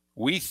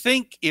 We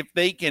think if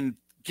they can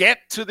get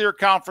to their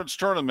conference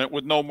tournament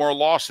with no more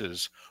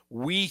losses,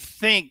 we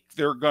think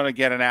they're going to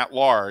get an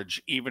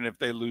at-large, even if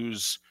they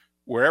lose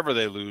wherever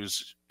they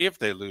lose, if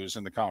they lose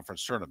in the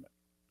conference tournament.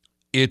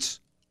 It's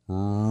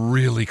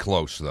really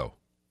close, though.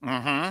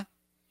 Mm-hmm.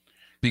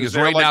 Because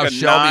right now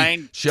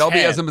Shelby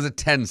has them as a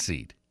 10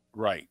 seed.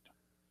 Right.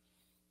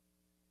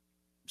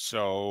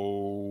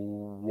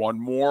 So one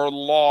more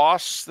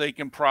loss they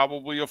can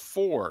probably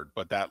afford,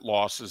 but that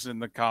loss is in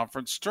the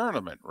conference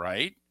tournament,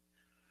 right?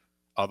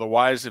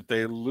 Otherwise, if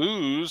they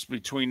lose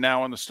between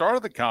now and the start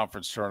of the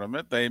conference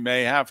tournament, they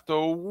may have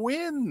to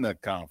win the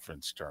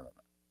conference tournament.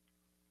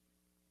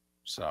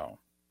 So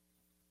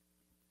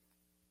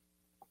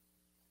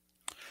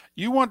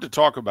you want to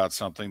talk about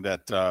something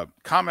that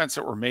comments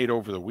that were made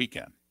over the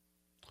weekend.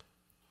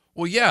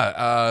 Well,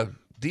 yeah,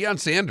 Deion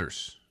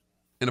Sanders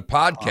in a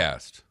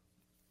podcast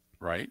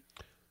right,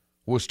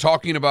 was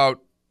talking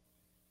about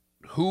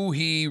who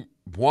he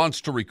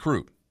wants to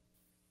recruit.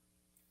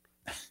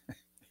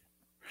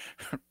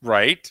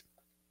 Right.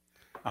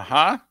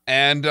 Uh-huh.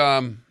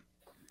 And,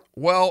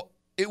 well,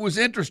 it was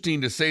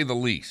interesting to say the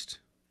least.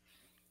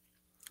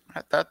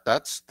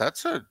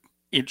 That's an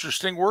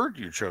interesting word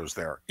you chose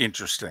there.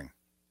 Interesting.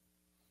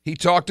 He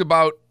talked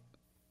about,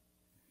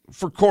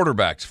 for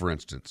quarterbacks, for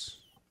instance.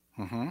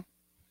 Mm-hmm.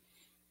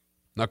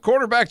 Now,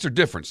 quarterbacks are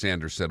different,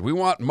 Sanders said. We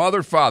want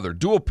mother, father,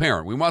 dual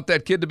parent. We want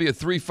that kid to be a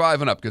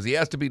 3-5 and up because he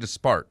has to be the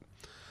Spark.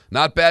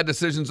 Not bad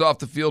decisions off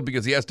the field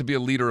because he has to be a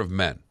leader of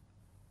men.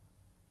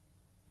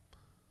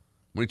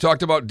 When he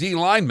talked about D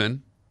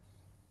linemen,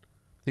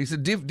 he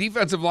said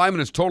defensive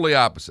lineman is totally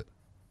opposite.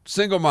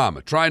 Single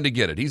mama, trying to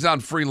get it. He's on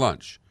free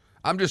lunch.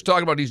 I'm just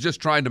talking about he's just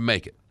trying to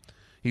make it.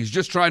 He's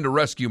just trying to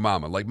rescue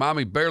mama. Like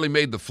mommy barely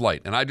made the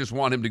flight, and I just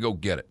want him to go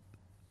get it.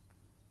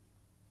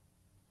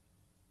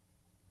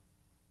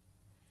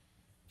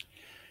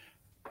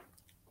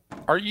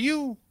 Are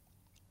you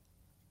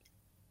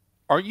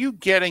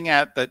getting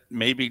at that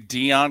maybe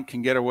Deion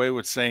can get away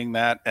with saying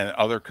that and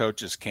other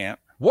coaches can't?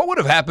 What would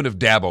have happened if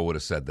Dabo would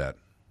have said that?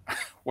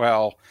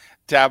 Well,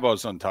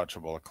 Dabo's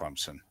untouchable at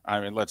Clemson. I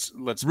mean, let's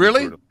be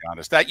really brutally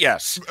honest. That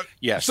yes.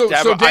 So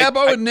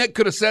Dabo and Nick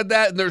could have said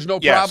that, and there's no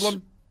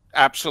problem.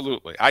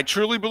 Absolutely, I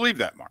truly believe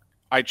that, Mark.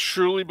 I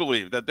truly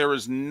believe that there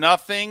is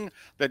nothing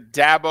that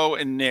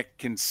Dabo and Nick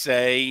can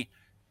say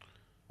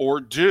or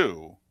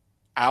do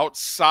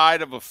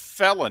outside of a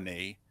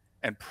felony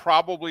and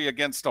probably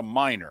against a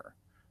minor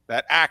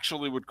that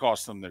actually would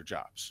cost them their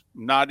jobs.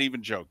 Not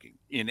even joking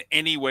in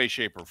any way,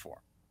 shape, or form.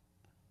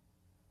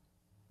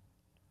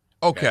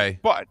 Okay.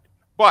 But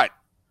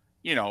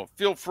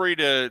feel free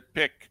to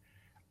pick,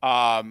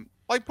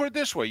 put it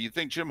this way. You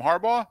think Jim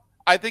Harbaugh?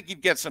 I think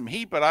he'd get some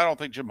heat, but I don't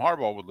think Jim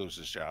Harbaugh would lose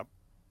his job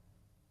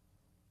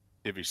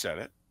if he said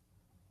it.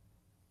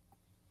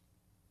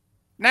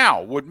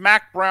 Now, would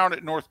Mac Brown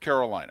at North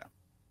Carolina?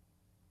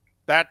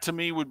 That, to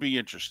me, would be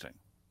interesting.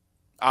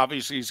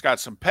 Obviously, he's got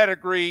some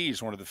pedigree.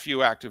 He's one of the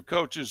few active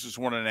coaches who's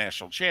won a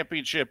national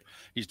championship.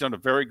 He's done a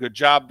very good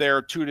job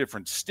there, 2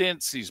 different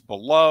stints. He's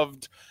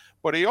beloved.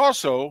 But he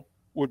also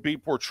would be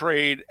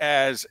portrayed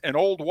as an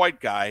old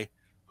white guy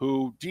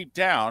who, deep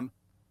down,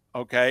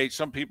 okay,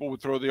 some people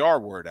would throw the R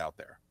word out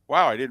there.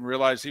 Wow, I didn't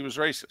realize he was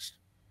racist.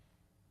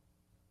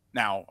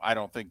 Now, I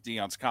don't think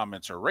Deion's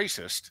comments are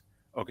racist,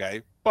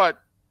 okay,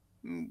 but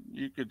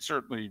you could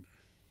certainly,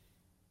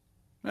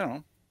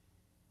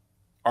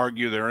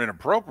 argue they're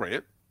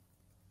inappropriate.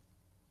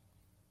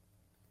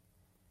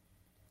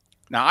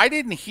 Now, I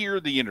didn't hear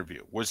the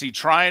interview. Was he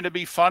trying to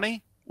be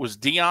funny? Was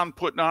Deion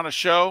putting on a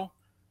show?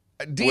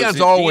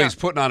 Deion's always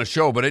putting on a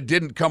show, but it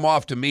didn't come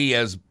off to me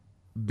as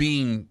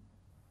being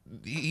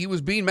 – he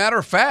was being matter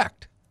of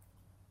fact.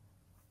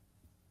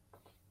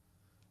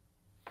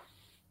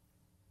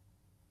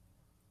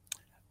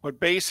 But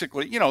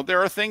basically,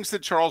 there are things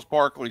that Charles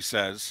Barkley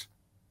says,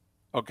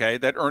 okay,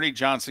 that Ernie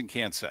Johnson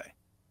can't say.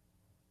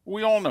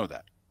 We all know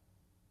that.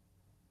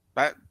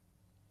 That's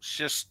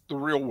just the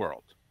real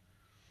world.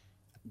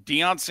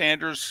 Deion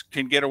Sanders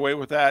can get away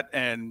with that,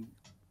 and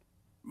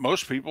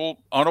most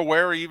people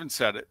unaware he even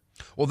said it.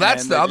 Well,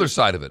 that's the other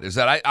side of it, is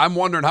that I'm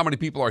wondering how many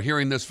people are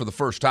hearing this for the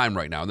first time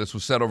right now, and this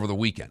was said over the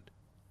weekend.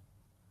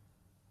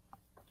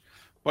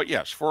 But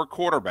yes, for a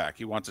quarterback,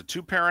 he wants a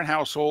 2-parent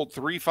household,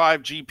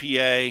 3.5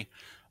 GPA,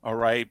 all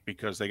right,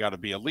 because they got to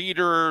be a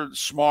leader,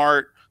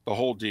 smart, the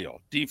whole deal.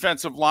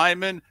 Defensive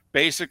lineman,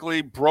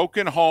 basically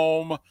broken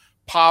home,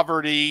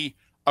 poverty.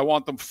 I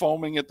want them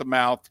foaming at the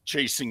mouth,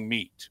 chasing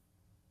meat.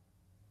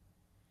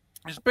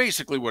 Is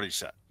basically what he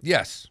said.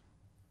 Yes.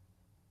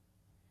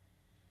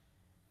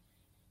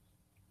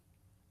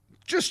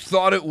 Just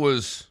thought it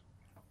was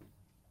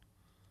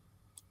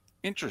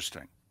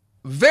interesting.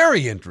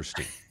 Very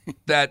interesting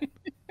that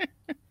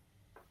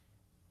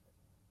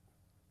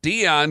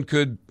Deion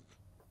could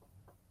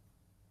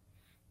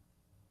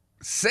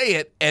say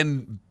it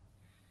and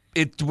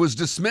it was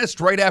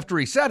dismissed right after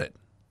he said it.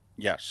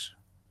 Yes.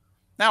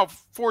 Now,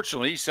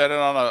 fortunately, he said it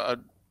on a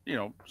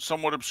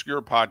somewhat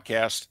obscure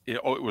podcast.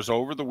 It was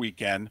over the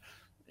weekend.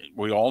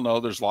 We all know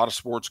there's a lot of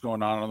sports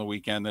going on the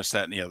weekend, this,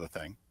 that, and the other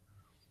thing.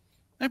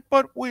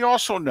 But we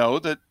also know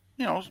that,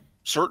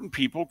 certain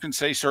people can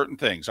say certain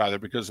things, either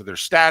because of their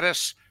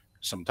status,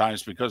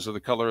 sometimes because of the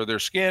color of their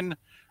skin.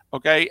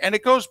 Okay. And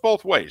it goes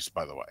both ways,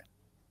 by the way.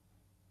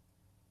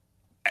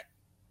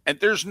 And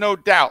there's no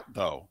doubt,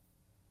 though,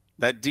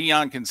 that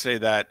Deion can say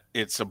that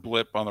it's a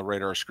blip on the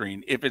radar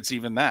screen, if it's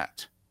even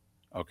that.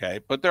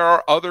 Okay. But there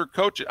are other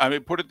coaches. I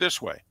mean, put it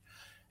this way.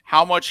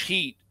 How much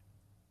heat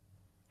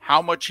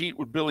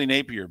would Billy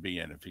Napier be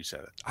in if he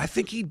said it? I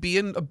think he'd be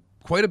in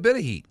quite a bit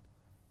of heat.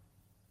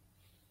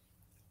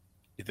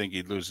 You think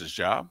he'd lose his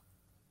job?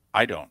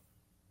 I don't.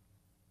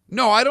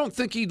 No, I don't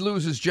think he'd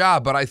lose his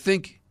job, but I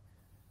think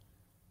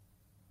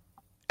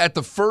at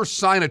the first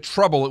sign of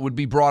trouble, it would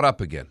be brought up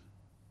again.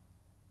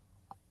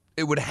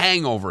 It would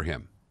hang over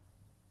him.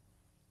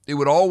 It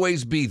would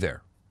always be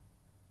there.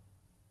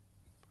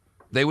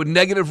 They would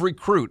negative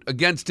recruit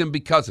against him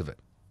because of it.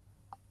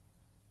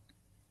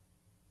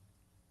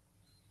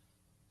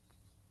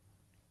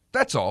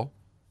 That's all.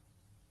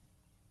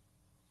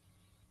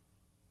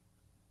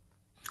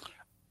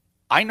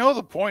 I know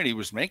the point he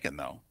was making,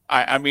 though.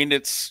 I mean,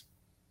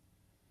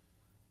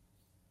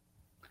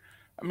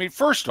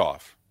 first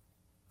off,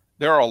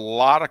 there are a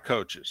lot of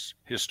coaches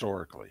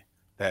historically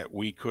that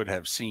we could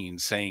have seen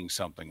saying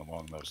something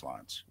along those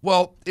lines.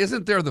 Well,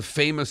 isn't there the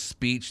famous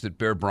speech that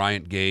Bear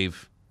Bryant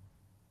gave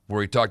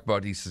where he talked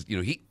about, he says,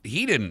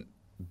 he didn't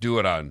do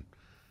it on,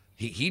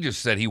 he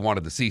just said he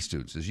wanted the C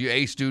students. As you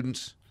A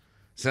students,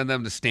 send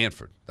them to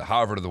Stanford, the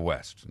Harvard of the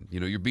West.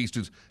 Your B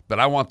students, but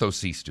I want those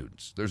C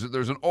students.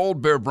 There's an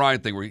old Bear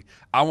Bryant thing where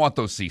I want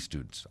those C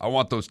students. I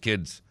want those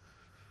kids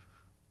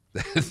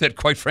that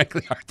quite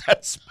frankly aren't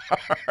that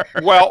smart.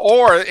 Well,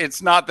 or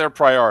it's not their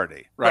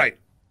priority. Right.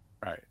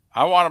 Right.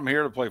 I want them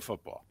here to play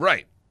football.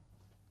 Right.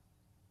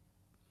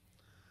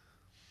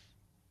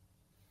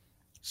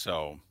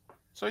 So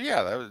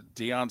yeah, that was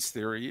Deion's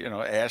theory.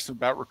 Asked him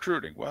about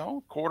recruiting.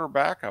 Well,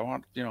 quarterback, I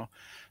want,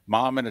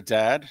 mom and a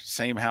dad,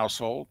 same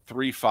household,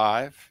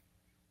 3-5,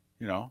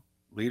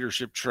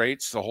 leadership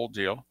traits, the whole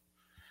deal.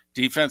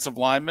 Defensive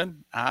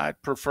lineman,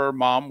 I'd prefer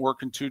mom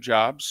working 2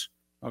 jobs,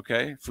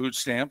 okay, food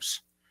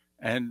stamps,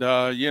 and,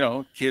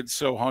 kids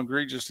so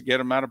hungry just to get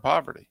them out of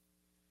poverty.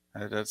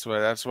 That's what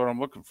I'm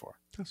looking for.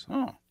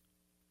 Oh,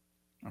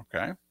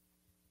 okay.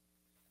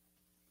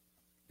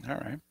 All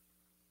right.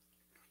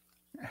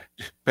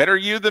 Better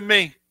you than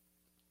me.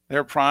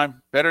 There,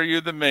 Prime. Better you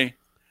than me.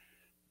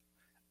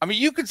 I mean,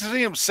 you can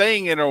see him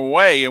saying it in a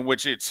way in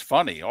which it's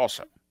funny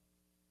also.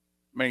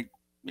 I mean,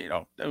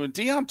 when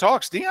Deion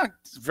talks,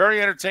 Deion's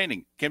very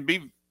entertaining. Can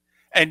be,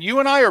 and you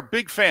and I are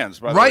big fans,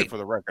 by the way, for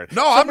the record.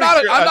 No, I'm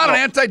not an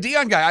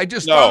anti-Deion guy. I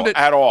just found it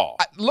at all.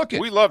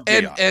 We love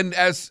Deion. And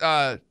as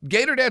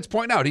Gator Dad's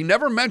pointing out, he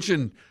never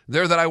mentioned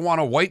there that I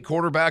want a white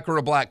quarterback or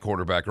a black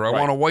quarterback, or I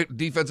want a white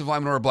defensive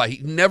lineman or a black.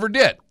 He never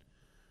did.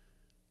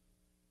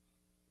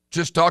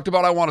 Just talked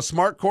about I want a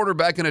smart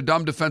quarterback and a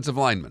dumb defensive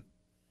lineman.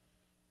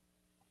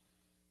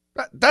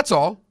 That's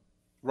all.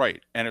 Right.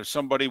 And if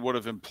somebody would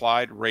have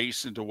implied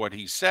race into what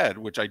he said,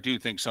 which I do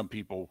think some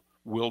people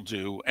will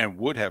do and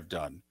would have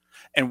done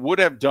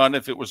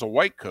if it was a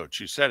white coach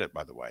who said it,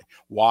 by the way.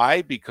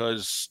 Why?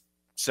 Because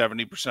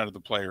 70% of the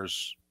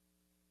players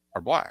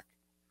are black.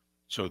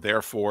 So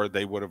therefore,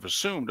 they would have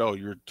assumed, oh,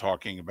 you're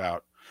talking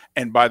about.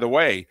 And by the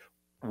way,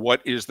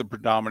 what is the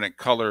predominant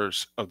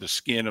colors of the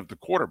skin of the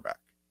quarterback.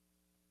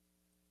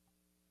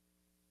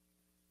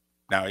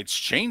 Now it's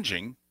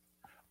changing,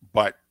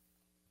 but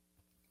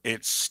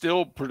it's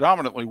still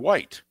predominantly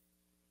white.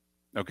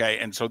 Okay.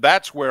 And so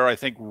that's where I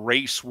think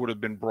race would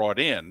have been brought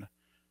in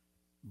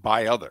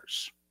by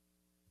others.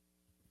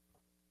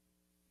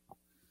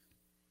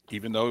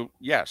 Even though,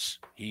 yes,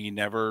 he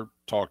never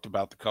talked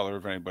about the color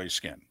of anybody's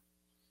skin.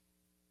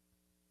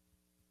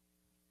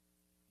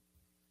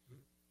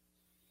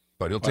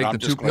 But he'll take the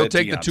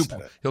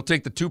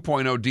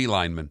 2.0 D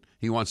lineman.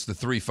 He wants the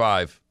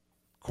 3.5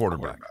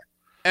 quarterback.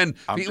 And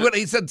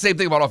he said the same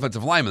thing about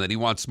offensive linemen, that he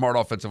wants smart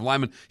offensive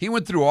linemen. He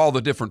went through all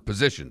the different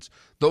positions.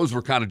 Those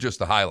were kind of just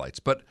the highlights.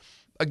 But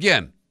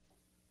again,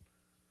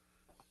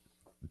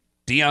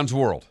 Deion's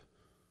world.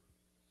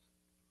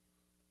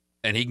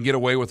 And he can get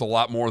away with a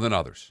lot more than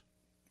others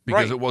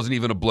because it wasn't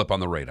even a blip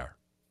on the radar.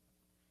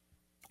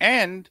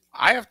 And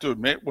I have to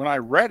admit, when I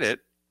read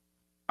it,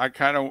 I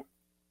kind of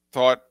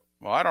thought,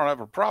 well, I don't have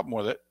a problem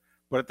with it.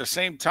 But at the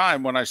same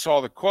time, when I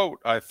saw the quote,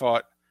 I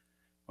thought,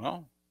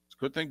 well, it's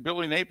a good thing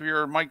Billy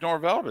Napier and Mike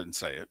Norvell didn't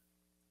say it.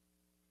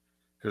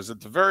 Because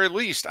at the very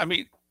least, I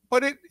mean,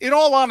 but in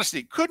all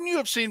honesty, couldn't you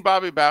have seen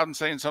Bobby Bowden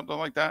saying something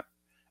like that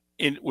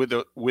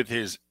with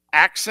his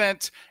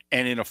accent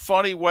and in a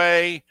funny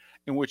way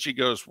in which he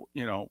goes,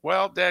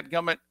 well,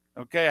 dadgummit,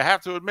 okay, I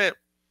have to admit,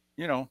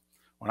 when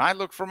I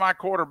look for my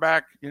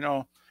quarterback,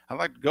 I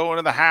like to go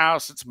into the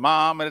house. It's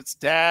mom and it's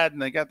dad,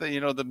 and they got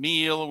the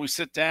meal, and we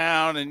sit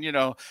down, and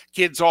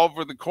kids all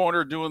over the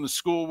corner doing the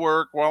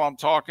schoolwork while I'm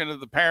talking to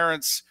the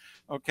parents,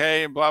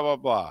 okay, and blah blah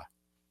blah,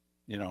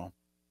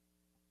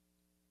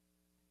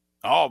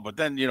 Oh, but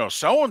then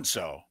so and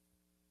so,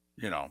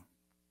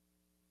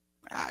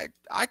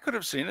 I could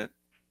have seen it,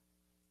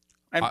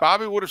 and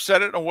Bobby would have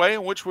said it in a way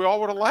in which we all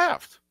would have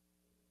laughed,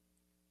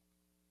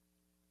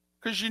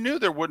 because you knew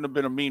there wouldn't have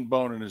been a mean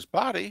bone in his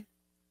body.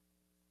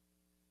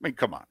 I mean,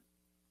 come on.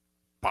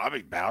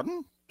 Bobby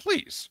Bowden,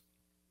 please.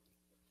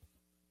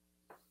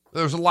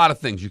 There's a lot of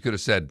things you could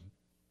have said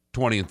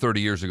 20 and 30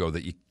 years ago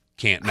that you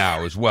can't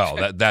now as well.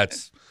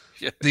 That's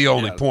the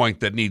only point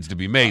that needs to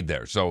be made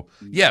there. So,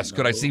 yes,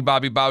 could I see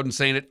Bobby Bowden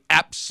saying it?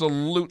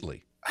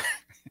 Absolutely.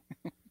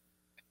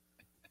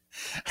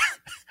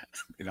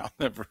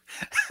 Never.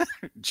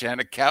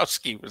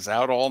 Janikowski was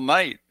out all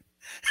night.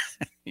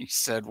 He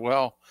said,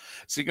 well,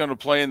 is he going to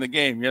play in the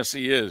game? Yes,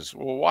 he is.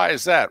 Well, why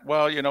is that?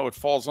 Well, it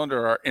falls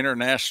under our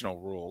international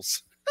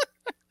rules.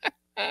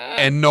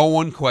 And no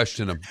one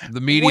questioned him.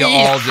 The media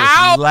all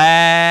just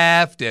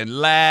laughed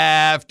and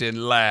laughed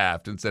and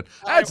laughed and said,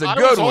 that's a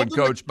good one,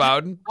 Coach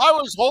Bowden. I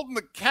was holding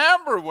the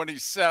camera when he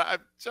said,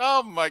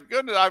 oh, my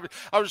goodness.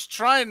 I was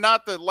trying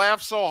not to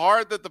laugh so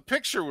hard that the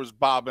picture was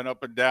bobbing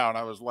up and down.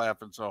 I was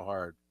laughing so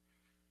hard.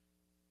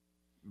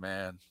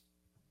 Man.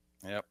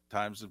 Yep,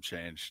 times have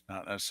changed.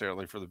 Not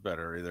necessarily for the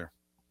better either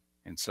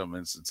in some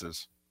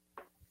instances.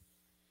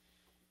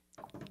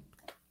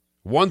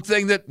 One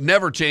thing that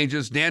never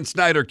changes, Dan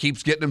Snyder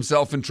keeps getting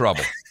himself in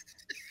trouble.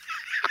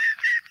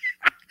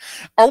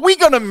 Are we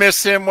going to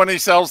miss him when he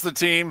sells the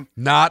team?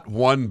 Not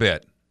one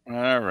bit.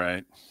 All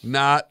right.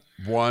 Not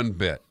one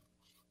bit.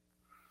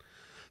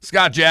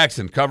 Scott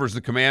Jackson covers the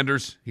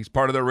Commanders. He's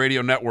part of their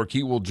radio network.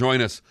 He will join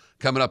us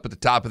coming up at the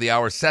top of the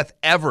hour. Seth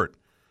Everett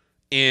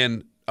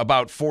in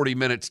about 40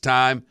 minutes'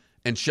 time.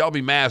 And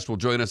Shelby Mast will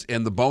join us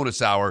in the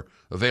bonus hour,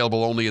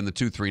 available only in the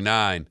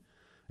 239,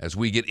 as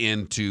we get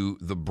into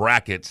the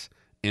brackets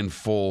in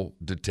full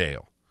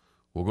detail.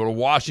 We'll go to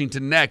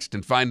Washington next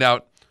and find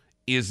out,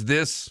 is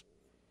this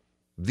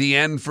the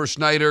end for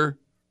Snyder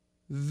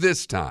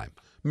this time?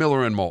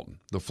 Miller and Moulton,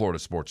 the Florida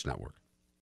Sports Network.